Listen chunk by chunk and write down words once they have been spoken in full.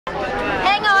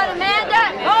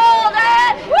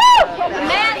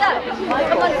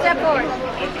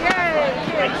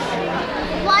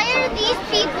Why are these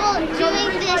people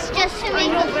doing this just to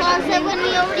make a plaza when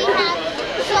we already have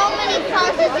so many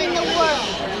plazas in the world?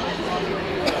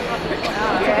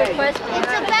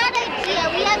 It's a bad idea.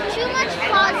 We have too much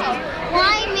plazas.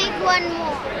 Why make one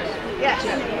more? Yes.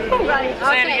 Right.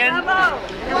 Say it again.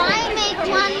 Why make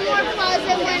one more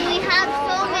plaza when we have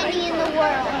so many in the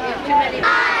world?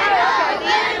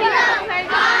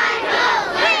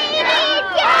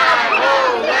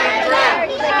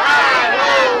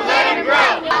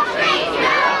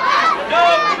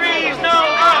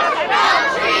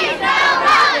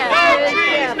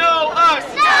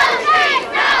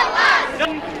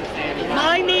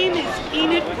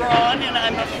 And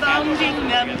I'm a founding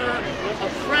member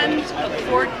of Friends of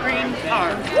Fort Greene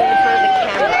Park.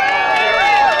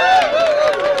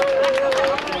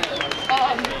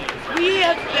 We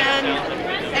have been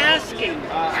asking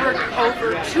for over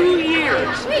 2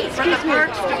 years for the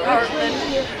Parks Department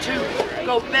to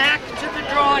go back to the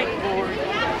drawing board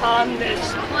on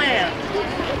this plan.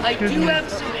 I do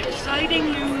have some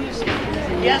exciting news.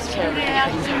 Yesterday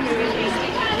afternoon,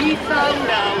 we found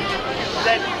out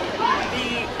that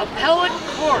appellate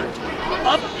court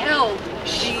upheld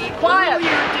the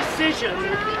earlier decision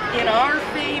in our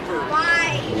favor.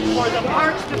 For the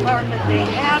Parks Department, they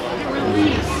have to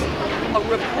release a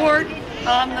report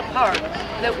on the park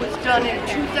that was done in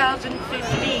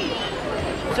 2015.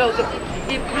 So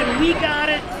when we got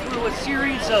it through a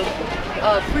series of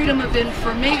Freedom of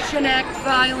Information Act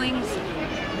filings,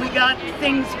 we got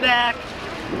things back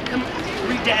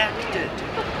redacted.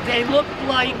 They look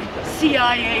like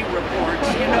CIA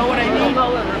reports, you know what I mean?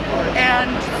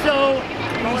 And so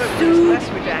we sued.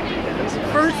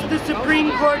 First the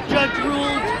Supreme Court judge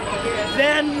ruled,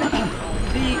 then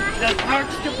the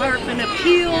Parks Department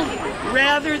appealed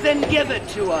rather than give it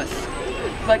to us.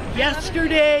 But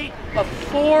yesterday, a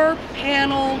four-judge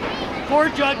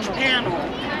panel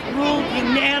ruled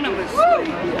unanimously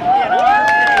in our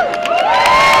favor.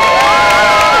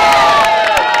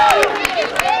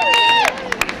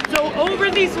 Over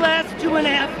these last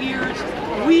 2.5 years,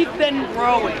 we've been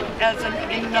growing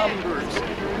in numbers.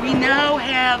 We now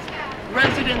have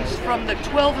residents from the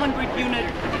 1,200 unit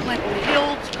Clinton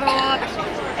Hills co-op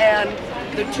and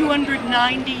the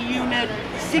 290 unit,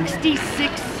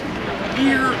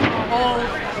 66-year-old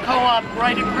co-op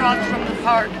right across from the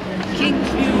park,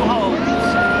 Kingsview Homes.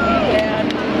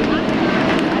 And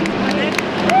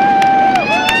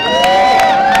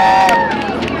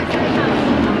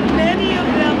many of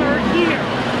them are here,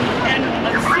 and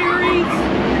a series,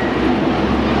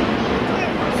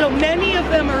 so many of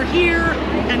them are here,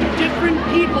 and different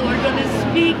people are going to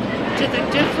speak to the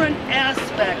different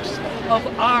aspects of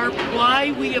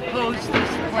why we oppose this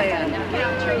plan.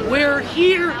 We're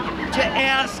here to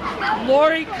ask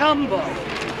Lurie Cumbo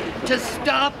to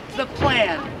stop the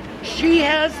plan. She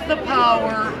has the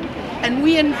power, and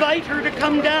we invite her to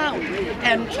come down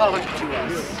and talk to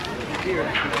us.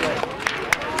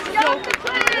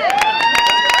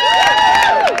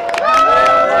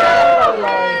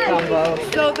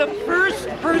 So the first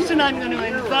person I'm going to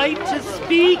invite to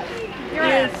speak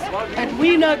is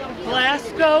Edwina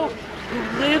Glasgow, who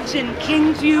lives in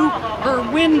Kingsview. Her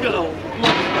window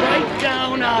looks right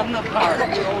down on the park.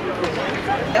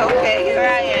 Okay, here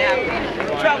I am.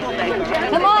 Troublemaker.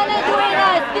 Come on,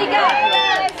 Edwina, speak up.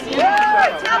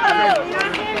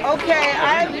 Okay,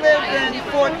 I've lived in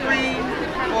Fort Greene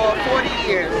for 40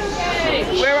 years.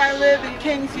 Where I live in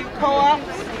Kingsview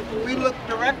Co-ops, we look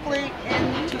directly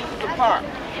into the park.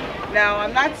 Now,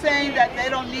 I'm not saying that they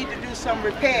don't need to do some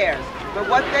repairs, but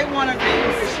what they want to do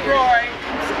is destroy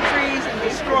trees and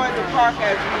destroy the park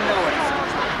as we know it.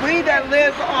 We that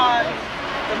live on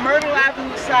the Myrtle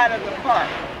Avenue side of the park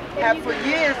have for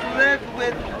years lived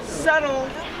with subtle,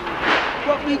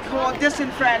 what we call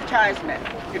disenfranchisement.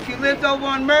 If you lived over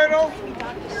on Myrtle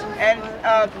and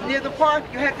near the park,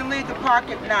 you had to leave the park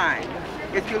at 9.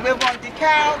 If you live on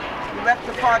DeKalb, you left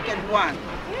the park at 1.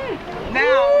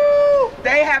 Now,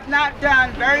 they have not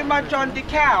done very much on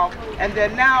DeKalb, and they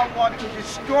now want to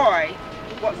destroy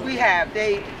what we have.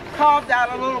 They carved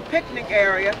out a little picnic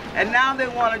area, and now they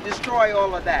want to destroy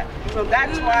all of that. So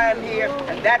that's why I'm here,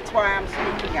 and that's why I'm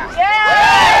speaking out.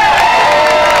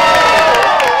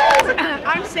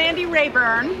 I'm Sandy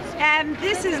Reiburn, and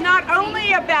this is not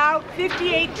only about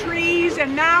 58 trees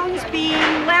and mounds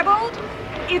being leveled,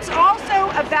 it's also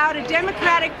about a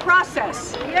democratic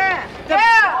process.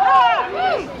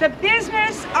 The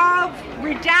business of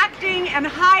redacting and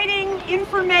hiding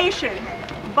information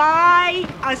by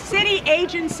a city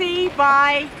agency,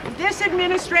 by this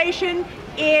administration,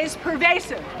 is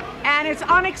pervasive. and it's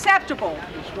unacceptable.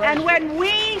 And when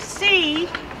we see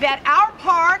that our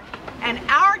park and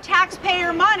our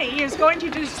taxpayer money is going to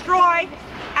destroy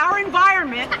our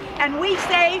environment, and we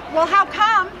say, well, how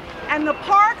come? And the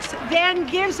parks then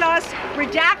gives us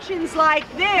redactions like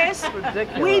this,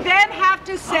 we then have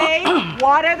to say,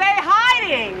 what are they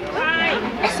hiding?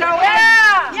 So,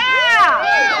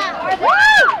 Woo!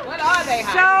 What are they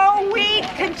hiding? So we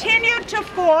continue to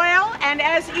foil, and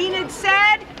as Enid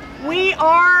said, we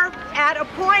are at a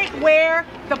point where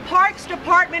the Parks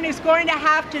Department is going to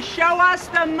have to show us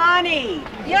the money.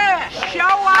 Yeah. Show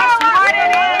us what it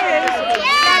is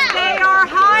that they are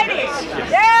hiding.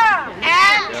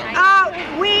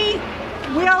 And we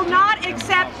will not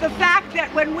accept the fact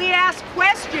that when we ask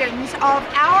questions of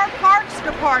our Parks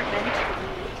Department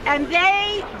and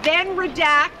they then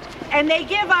redact and they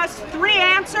give us 3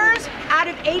 answers out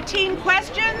of 18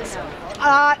 questions,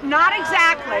 not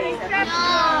exactly.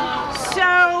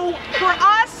 So for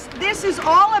us, this is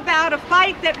all about a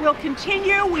fight that will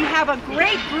continue. We have a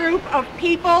great group of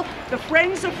people, the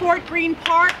Friends of Fort Greene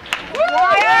Park,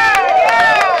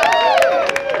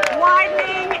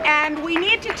 widening, and we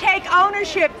need to take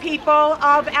ownership, people,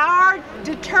 of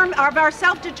our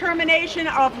self-determination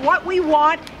of what we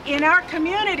want in our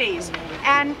communities.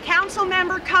 And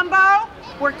Councilmember Cumbo,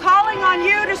 we're calling on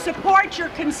you to support your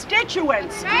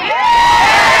constituents. We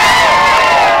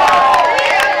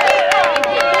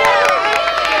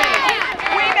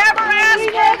never asked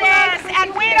for this,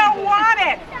 and we don't want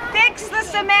it. Fix the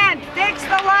cement, fix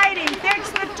the lighting, fix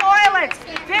the toilets,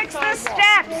 fix the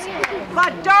steps,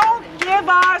 but don't give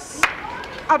us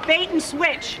a bait and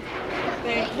switch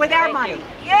with our money.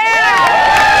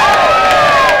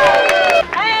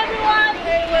 Hi everyone!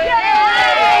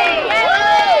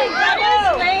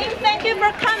 Thank you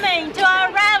for coming to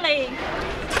our rally.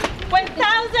 When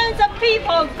thousands of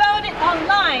people voted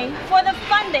online for the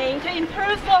funding to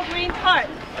improve Fort Greene Park,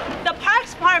 the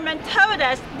Parks Department told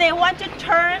us they want to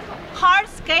turn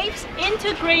hardscapes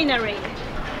into greenery.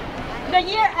 The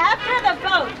year after the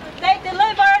vote, they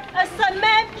delivered a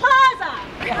cement plaza.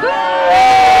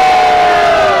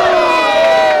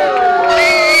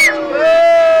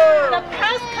 The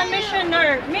Parks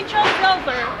Commissioner, Mitchell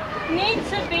Silver, needs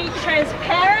to be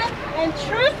transparent and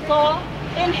truthful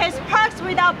in his Parks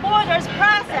Without Borders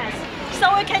process,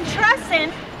 so we can trust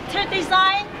him to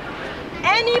design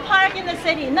any park in the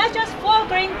city, not just Fort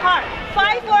Greene Park.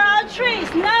 Fight for our trees.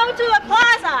 No to a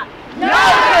plaza. No to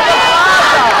the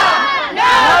plaza. No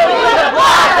to the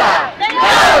plaza.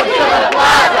 No to the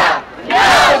plaza.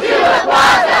 No to the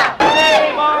plaza.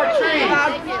 Save our trees.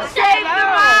 Save the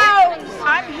roads.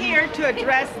 I'm here to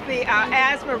address the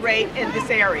asthma rate in this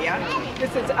area.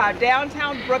 This is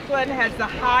downtown Brooklyn has the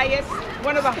highest,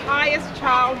 one of the highest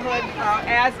childhood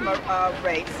asthma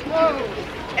rates,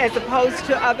 as opposed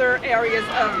to other areas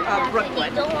of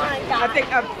Brooklyn. I think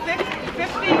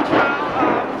 50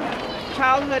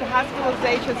 childhood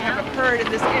hospitalizations have occurred in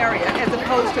this area, as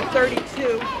opposed to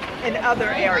 32 in other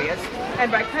areas.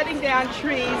 And by cutting down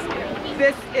trees,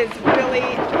 this is really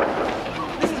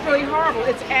horrible.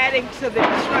 It's adding to the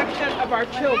destruction of our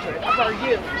children, of our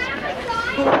youth,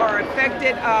 who are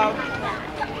affected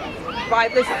by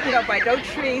this, by no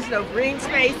trees, no green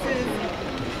spaces,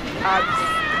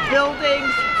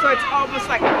 buildings. So it's almost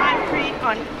like concrete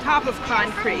on top of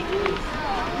concrete.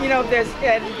 And this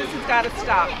has got to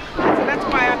stop. So that's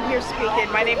why I'm here speaking.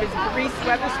 My name is Reese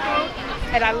Weatherspoon,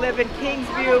 and I live in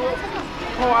Kingsview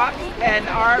Co-op, and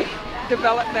our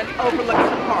development overlooks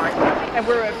the park. And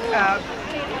we're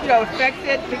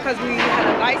affected because we had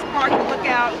a nice park to look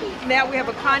out. Now we have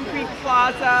a concrete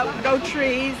plaza, no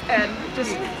trees, and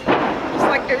just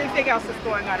like everything else that's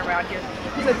going on around here.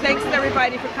 So thanks to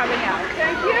everybody for coming out.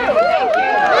 Thank you. Thank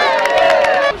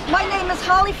you. My name is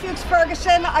Holly Fuchs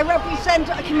Ferguson. I represent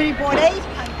Community Board 8,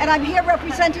 and I'm here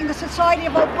representing the Society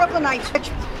of Old Brooklynites,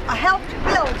 which helped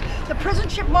build the Prison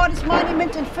Ship Martyrs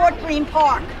Monument in Fort Greene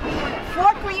Park.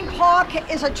 Fort Greene Park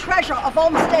is a treasure of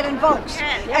Olmsted and Vokes,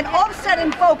 and Olmsted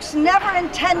and Vokes never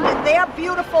intended their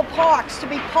beautiful parks to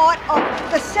be part of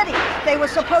the city. They were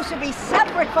supposed to be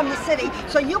separate from the city,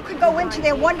 so you could go into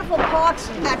their wonderful parks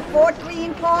at Fort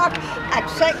Greene Park, at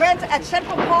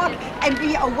Central Park, and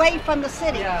be away from the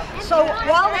city. So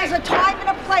while there's a time and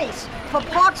a place for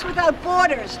Parks Without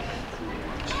Borders,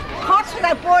 Parks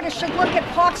Without Borders should look at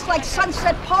parks like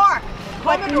Sunset Park,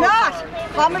 but not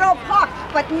Commodore Park,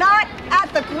 but not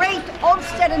at the great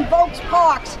Olmsted and Vokes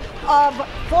parks of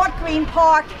Fort Greene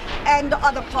Park and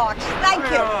other parks. Thank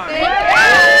you.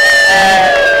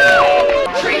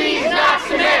 Trees, not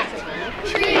cement.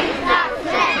 Trees, not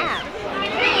cement.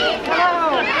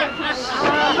 Hello.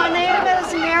 My name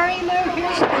is Mary Lou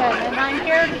Houston, and I I'm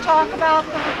here to talk about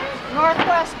the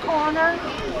northwest corner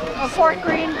of Fort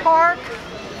Greene Park.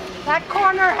 That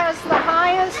corner has the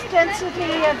highest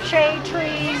density of shade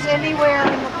trees anywhere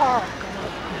in the park.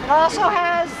 It also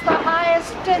has the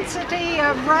highest density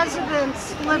of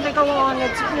residents living along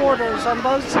its borders on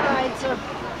both sides of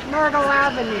Myrtle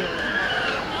Avenue.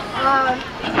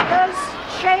 Those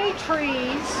shade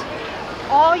trees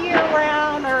all year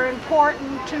round are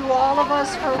important to all of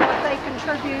us for what they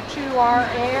contribute to our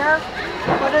air,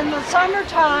 but in the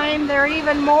summertime they're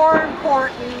even more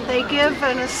important. They give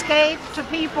an escape to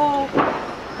people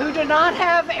who do not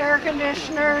have air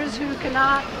conditioners, who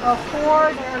cannot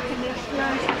afford air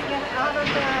conditioners, to get out of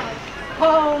their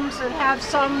homes and have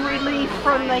some relief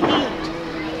from the heat.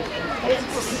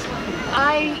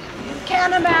 I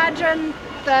can't imagine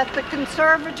that the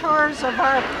conservators of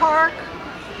our park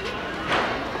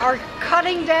are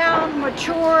cutting down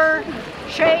mature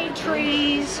shade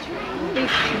trees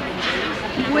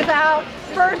without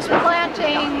first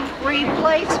planting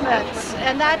replacements,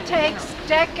 and that takes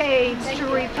decades to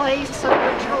replace a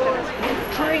mature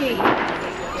tree.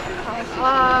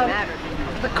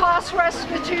 The cost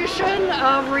restitution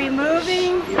of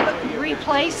replacing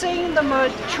the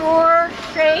mature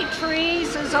shade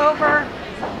trees is over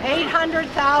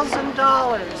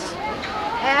 $800,000.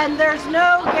 And there's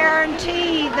no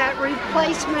guarantee that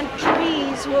replacement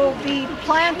trees will be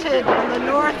planted in the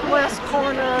northwest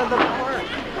corner of the park.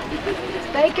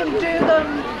 They can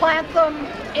plant them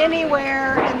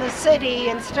anywhere in the city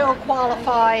and still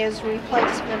qualify as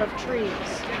replacement of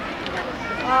trees.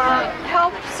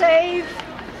 Help save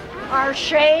our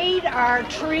shade, our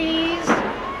trees,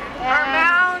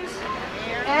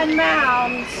 and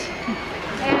mounds,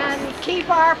 and keep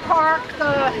our park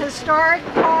the historic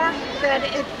park that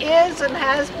it is and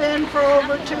has been for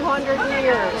over 200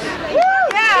 years.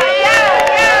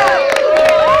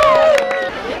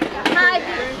 Hi,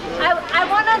 I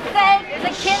want to thank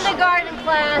the kindergarten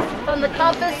class from the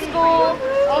Compass School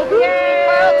here in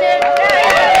Carlton.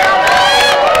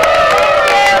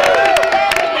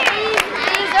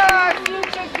 These are our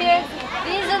future kids.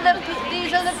 These are the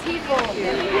people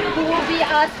who will be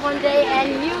us one day,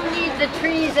 and you need the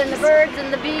trees and the birds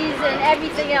and the bees and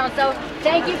everything else. So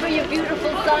thank you for your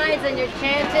beautiful signs and your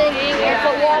chanting and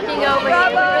for walking over here.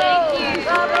 Thank you.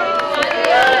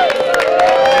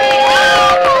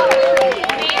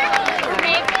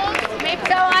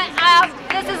 So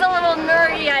this is a little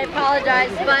nerdy, I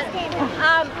apologize, but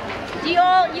you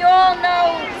all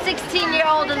know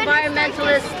 16-year-old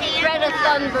environmentalist Greta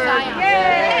Thunberg.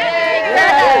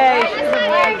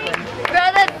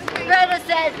 Greta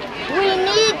said, we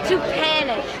need to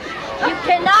panic. You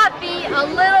cannot be a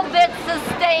little bit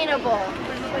sustainable.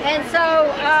 And so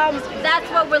that's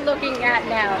what we're looking at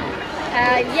now.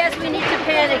 Yes, we need to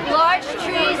panic. Large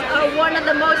trees are one of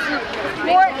the most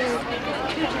important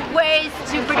ways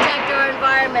to protect our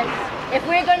environment. If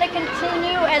we're going to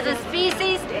continue as a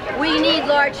species, we need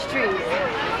large trees.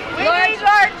 We need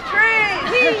large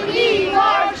trees! We need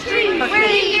large trees! We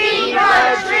need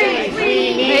large trees!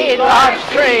 We need large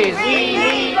trees! We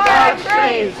need large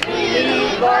trees! We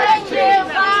need large trees!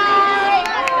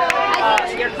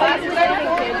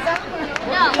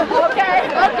 No. Okay.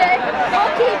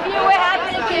 We'll keep you. We're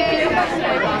happy to keep you.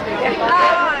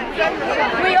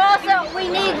 We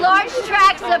need large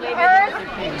tracts of earth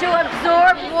to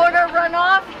absorb water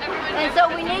runoff, and so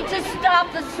we need to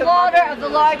stop the slaughter of the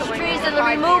large trees and the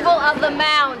removal of the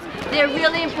mounds. They're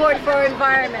really important for our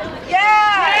environment.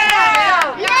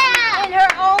 Yeah! In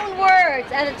her own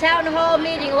words at a town hall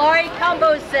meeting, Lurie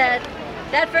Cumbo said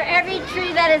that for every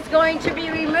tree that is going to be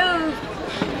removed,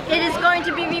 it is going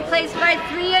to be replaced by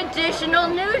 3 additional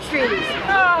new trees.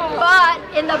 But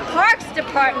in the Parks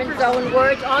Department's own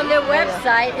words on their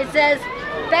website, it says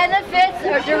benefits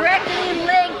are directly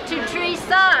linked to tree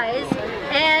size,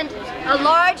 and a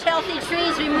large healthy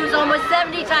tree removes almost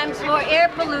 70 times more air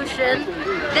pollution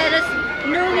than a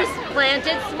newly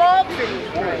planted small tree.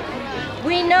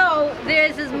 We know there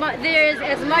is as much as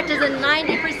a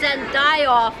 90%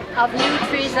 die-off of new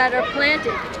trees that are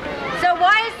planted. So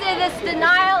why is there this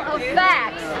denial of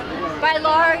facts by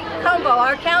Lurie Cumbo,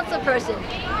 our councilperson?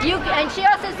 And she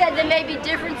also said there may be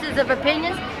differences of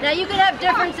opinions. Now you can have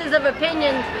differences of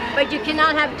opinions, but you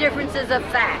cannot have differences of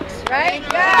facts, right?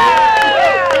 The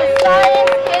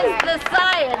science is the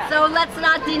science, so let's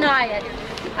not deny it.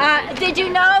 Did you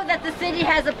know that the city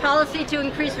has a policy to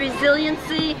increase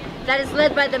resiliency that is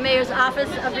led by the Mayor's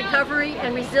Office of Recovery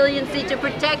and Resiliency to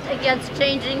protect against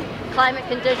changing climate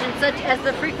conditions such as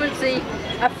the frequency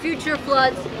of future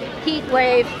floods, heat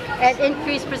wave, and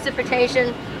increased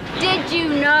precipitation? Did you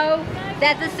know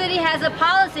that the city has a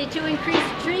policy to increase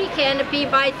tree canopy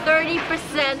by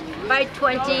 30% by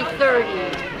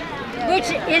 2030, which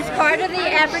is part of the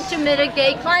effort to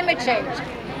mitigate climate change.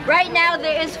 Right now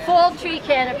there is full tree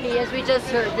canopy, as we just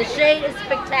heard. The shade is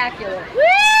spectacular.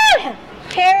 Woo!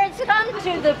 Parents come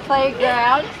to the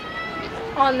playground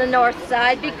on the north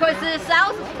side because the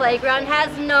south playground has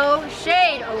no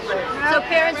shade over it. So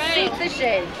parents seek the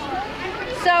shade.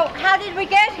 So how did we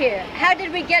get here? How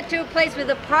did we get to a place where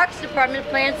the Parks Department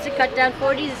plans to cut down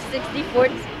 40 to 64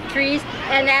 trees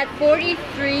and add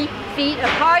 43 feet of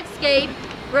hardscape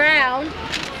ground,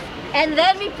 and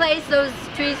then replace those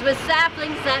trees with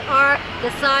saplings that are the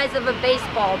size of a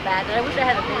baseball bat? And I wish I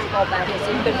had a baseball bat here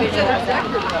so you could visualize that,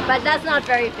 but that's not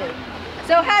very big.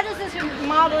 So how does this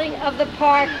remodeling of the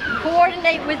park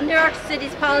coordinate with New York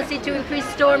City's policy to increase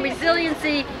storm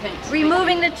resiliency?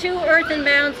 Removing the 2 earthen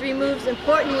mounds removes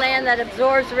important land that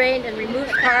absorbs rain and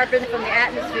removes carbon from the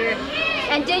atmosphere.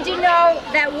 And did you know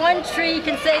that 1 tree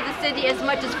can save the city as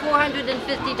much as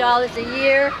 $450 a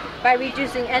year by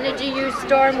reducing energy use,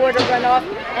 stormwater runoff,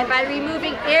 and by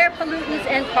removing air pollutants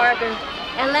and carbon?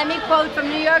 And let me quote from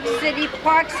New York City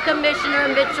Parks Commissioner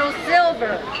Mitchell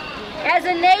Silver. As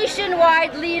a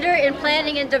nationwide leader in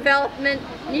planning and development,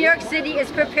 New York City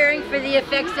is preparing for the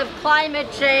effects of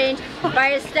climate change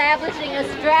by establishing a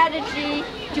strategy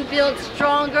to build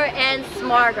stronger and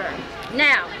smarter.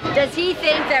 Now, does he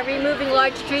think that removing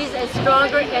large trees is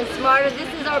stronger and smarter?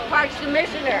 This is our Parks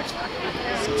Commissioner.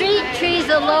 Street trees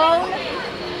alone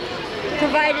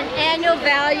provide an annual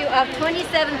value of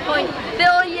 $27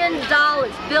 billion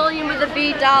with a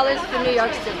B, dollars for New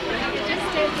York City.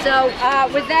 So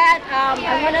with that, I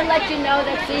want to let you know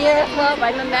that Sierra Club,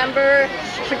 I'm a member,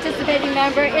 participating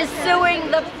member, is suing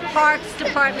the Parks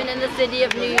Department in the city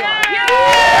of New York. They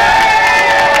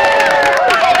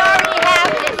already have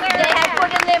this. They have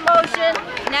put in their motion.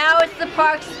 Now it's the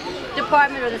Parks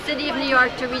Department or the city of New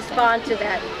York to respond to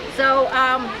that. So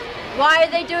why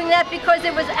are they doing that? Because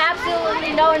there was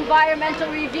absolutely no environmental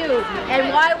review.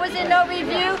 And why was there no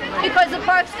review? Because the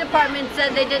Parks Department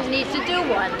said they didn't need to do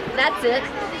one. That's it.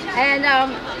 And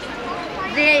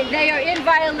they are in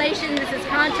violation. This is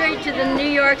contrary to the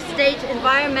New York State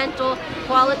Environmental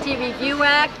Quality Review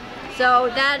Act.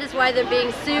 So that is why they're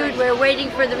being sued. We're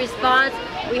waiting for the response.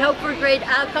 We hope for a great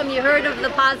outcome. You heard of the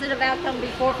positive outcome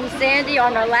before from Sandy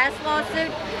on our last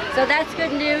lawsuit. So that's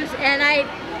good news. And I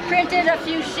printed a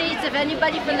few sheets if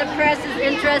anybody from the press is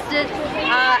interested.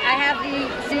 I have the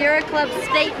Sierra Club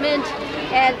statement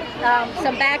and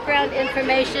some background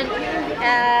information.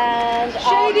 And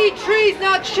shady trees,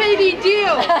 not shady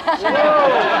deals.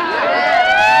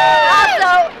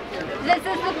 Also, this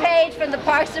is the page from the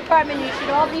Parks Department. You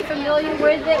should all be familiar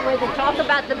with it, where they talk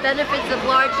about the benefits of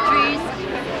large trees.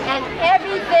 And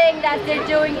everything that they're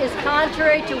doing is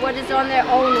contrary to what is on their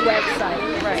own website.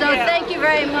 Right. So thank you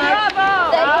very much.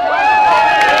 Bravo! Thank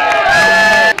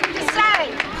you. To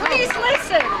say, please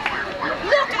listen.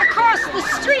 Look across the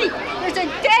street. There's a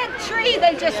dead tree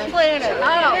they just planted.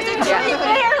 Oh. There's a tree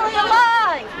barely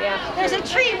alive. Yeah. There's a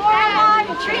tree more alive,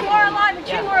 a tree more alive, a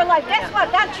tree more alive. Guess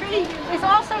what? That tree is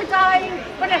also dying,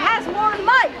 but it has more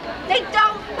life. They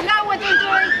don't know what they're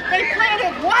doing. They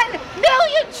planted 1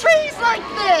 million trees like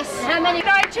this. How many?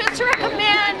 I just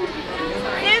recommend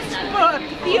this book.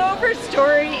 The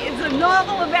Overstory is a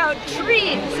novel about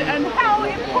trees and how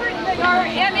important they are,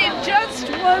 and it just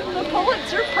won the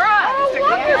Pulitzer Prize. Oh,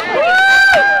 wonderful.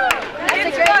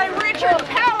 It's by Richard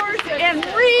Powers, and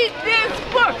read this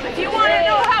book if you want to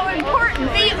know how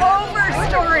important The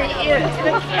Overstory is.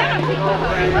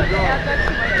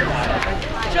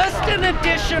 Just an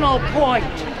additional point.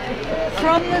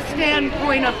 From the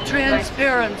standpoint of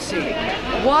transparency,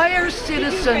 why are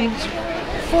citizens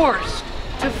forced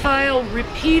to file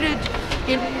repeated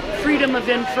Freedom of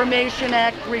Information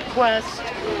Act requests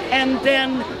and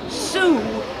then sue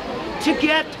to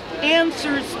get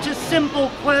answers to simple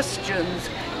questions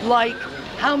like,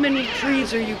 how many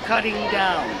trees are you cutting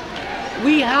down?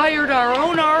 We hired our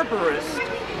own arborist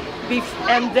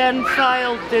and then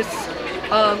filed this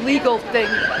legal thing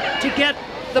to get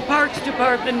the Parks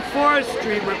Department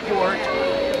forestry report.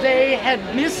 They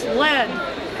had misled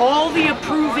all the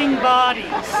approving bodies.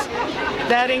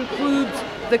 That includes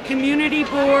the community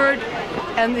board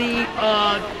and the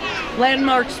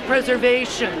landmarks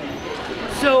preservation.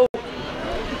 So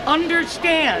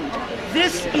understand,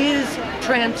 this is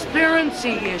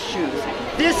transparency issues.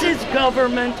 This is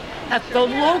government at the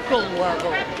local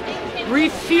level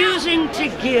refusing to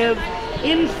give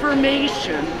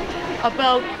information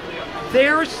about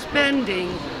their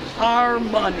spending our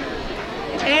money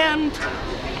and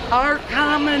our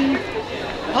common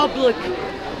public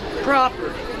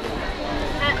property.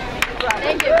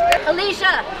 Thank you.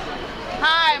 Alicia.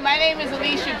 Hi, my name is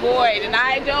Alicia Boyd, and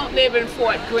I don't live in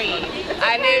Fort Greene.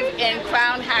 I live in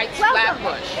Crown Heights,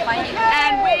 Flatbush.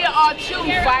 And we are too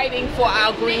fighting for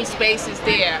our green spaces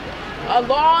there.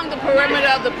 Along the perimeter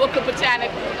of the Book of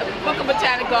Botanic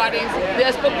Gardens,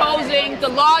 there's proposing the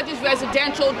largest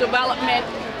residential development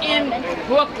in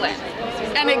Brooklyn.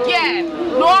 And again,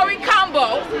 Lurie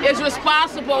Cumbo is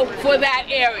responsible for that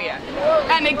area.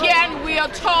 And again, we are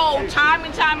told time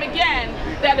and time again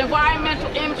that environmental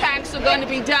impacts are going to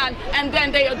be done, and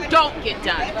then they don't get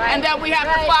done. And that we have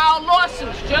to file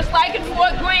lawsuits, just like in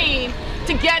Fort Greene,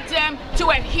 to get them to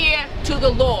adhere to the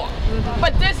law.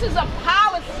 But this is a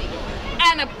policy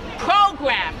and a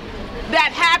program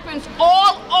that happens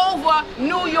all over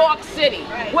New York City,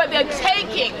 where they're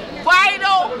taking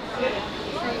vital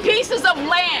pieces of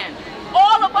land,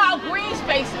 all of our green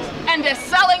spaces, and they're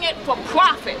selling it for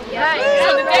profit,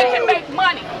 so that they can make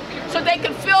money, so they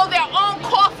can fill their own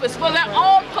coffers for their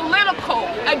own political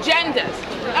agendas.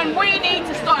 And we need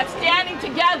to start standing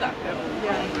together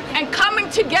and coming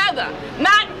together,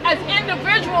 not as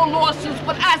individual lawsuits,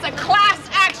 but as a class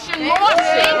action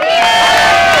lawsuit,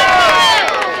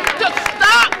 to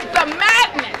stop the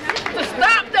madness, to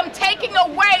stop them taking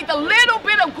away the little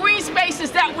bit of green spaces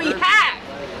that we have.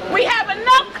 We have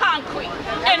enough concrete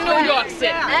in New York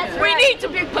City. We need to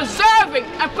be preserving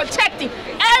and protecting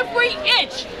every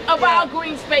inch of our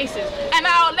green spaces. And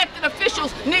our elected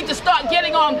officials need to start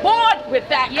getting on board with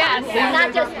that concept. And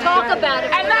not just talk about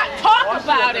it. And not talk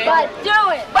about it. But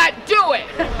do it. But do it.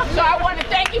 So I want to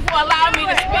thank you for allowing me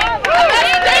to speak. Let's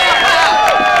stay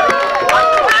about a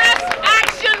class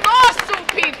action lawsuit,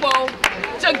 people,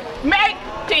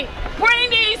 to bring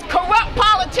these corrupt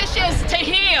politicians to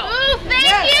heel. Ooh,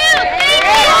 thank you!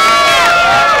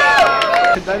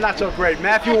 They're not so great.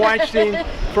 Matthew Weinstein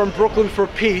from Brooklyn for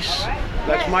Peace.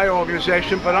 That's my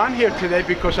organization. But I'm here today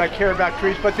because I care about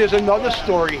trees. But there's another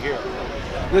story here.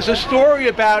 There's a story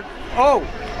about, oh,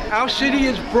 our city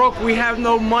is broke, we have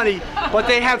no money, but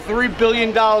they have $3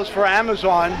 billion for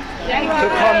Amazon to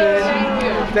come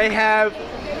in. They have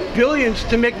billions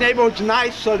to make neighborhoods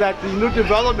nice so that the new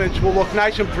developments will look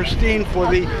nice and pristine for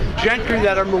the gentry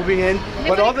that are moving in.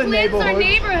 But other neighborhoods,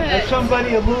 and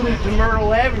somebody alluded to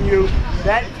Myrtle Avenue,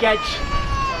 that gets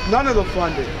none of the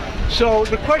funding. So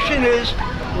the question is,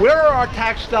 where are our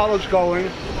tax dollars going?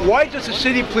 Why does the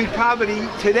city plead poverty?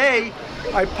 Today,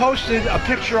 I posted a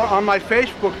picture on my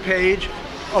Facebook page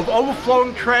of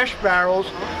overflowing trash barrels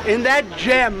in that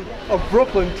gem of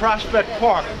Brooklyn, Prospect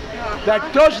Park,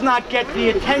 that does not get the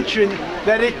attention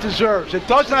that it deserves. It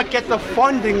does not get the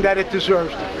funding that it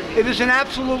deserves. It is an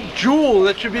absolute jewel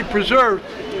that should be preserved.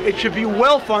 It should be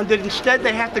well funded. Instead,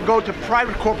 they have to go to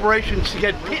private corporations to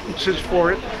get pittances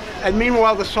for it. And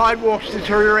meanwhile, the sidewalks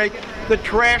deteriorate, the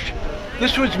trash.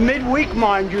 This was midweek,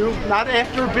 mind you, not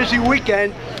after a busy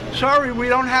weekend. Sorry, we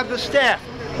don't have the staff.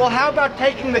 Well, how about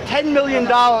taking the $10 million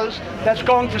that's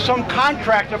going to some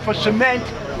contractor for cement,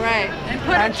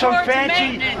 and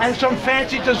some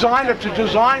fancy designer to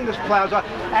design this plaza,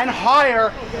 and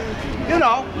hire, you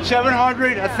know,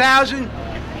 700, 1,000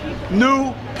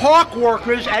 new park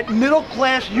workers at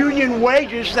middle-class union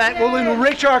wages that will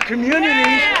enrich our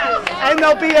communities, and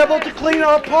they'll be able to clean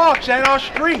our parks and our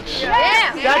streets.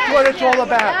 That's what it's all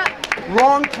about.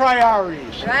 Wrong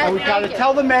priorities. And we've got to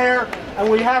tell the mayor, and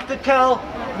we have to tell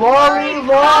Lurie,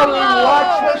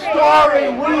 what's the story?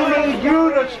 We need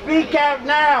you to speak out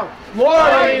now.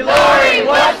 Lurie,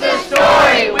 what's the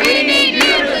story? We need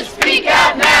you to speak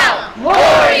out now.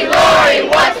 Lurie,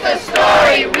 what's the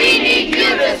story? We need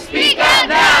you to speak out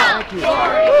now.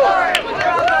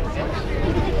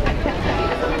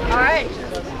 All right.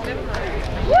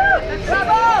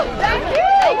 Bravo! Thank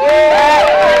you!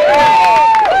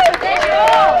 Thank you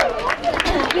all.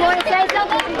 You want to say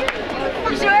something?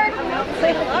 You sure?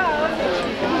 Say hello.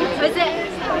 Is it?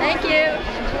 Thank you.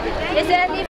 Is it?